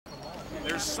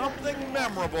there's something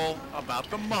memorable about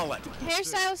the mullet.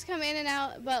 Hairstyles come in and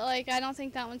out, but like I don't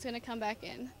think that one's going to come back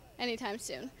in anytime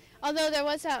soon. Although there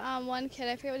was that one kid,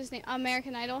 I forget what his name,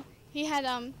 American Idol. He had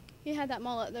that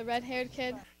mullet, the red-haired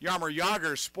kid. Jaromir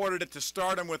Jagr sported it to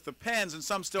stardom with the Pens, and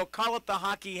some still call it the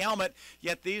hockey helmet.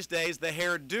 Yet these days, the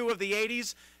hairdo of the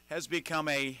 80s has become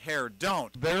a hair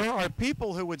don't. There are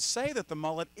people who would say that the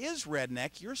mullet is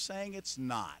redneck. You're saying it's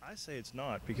not. I say it's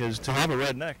not, because to have a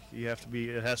redneck,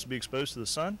 it has to be exposed to the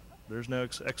sun. There's no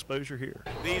exposure here.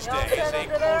 These days, a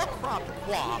close-cropped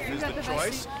coif is the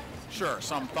choice. Sure,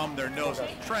 some thumb their nose at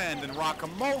the trend and rock a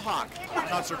mohawk.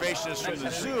 Conservationists from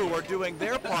the zoo are doing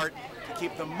their part to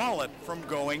keep the mullet from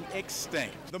going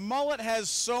extinct. The mullet has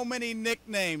so many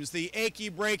nicknames: the achy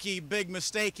breaky big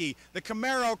mistakey, the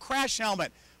Camaro crash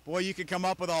helmet. Boy, you could come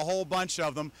up with a whole bunch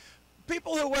of them.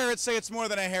 People who wear it say it's more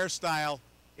than a hairstyle,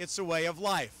 it's a way of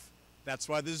life. That's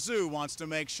why the zoo wants to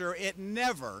make sure it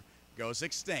never goes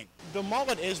extinct. The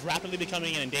mullet is rapidly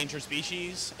becoming an endangered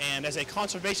species, and as a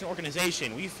conservation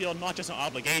organization, we feel not just an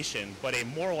obligation, but a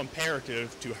moral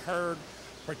imperative to herd,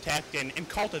 protect, and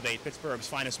cultivate Pittsburgh's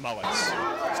finest mullets.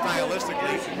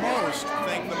 Stylistically, most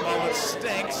think the mullet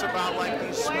stinks about like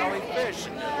these smelly fish.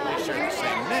 They share the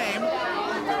same name.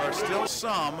 There are still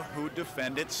some who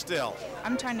defend it still.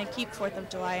 I'm trying to keep 4th of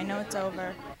July. I know it's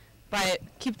over, but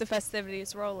keep the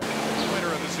festivities rolling. The winner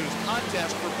of the zoo's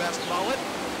contest for best mullet,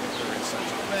 if there is such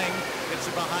a thing, it's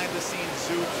a behind-the-scenes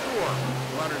zoo tour.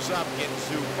 Runners-up get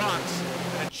zoo box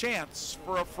and a chance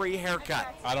for a free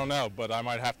haircut. I don't know, but I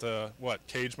might have to,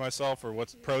 cage myself or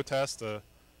protest to,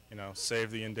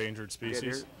 save the endangered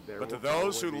species. But to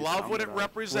those who love what it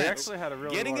represents,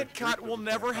 getting it cut will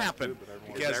never happen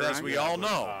because, as we all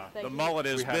know, the mullet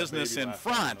is business in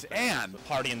front and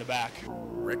party in the back.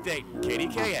 Rick Dayton,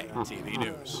 KDKA TV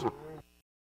News.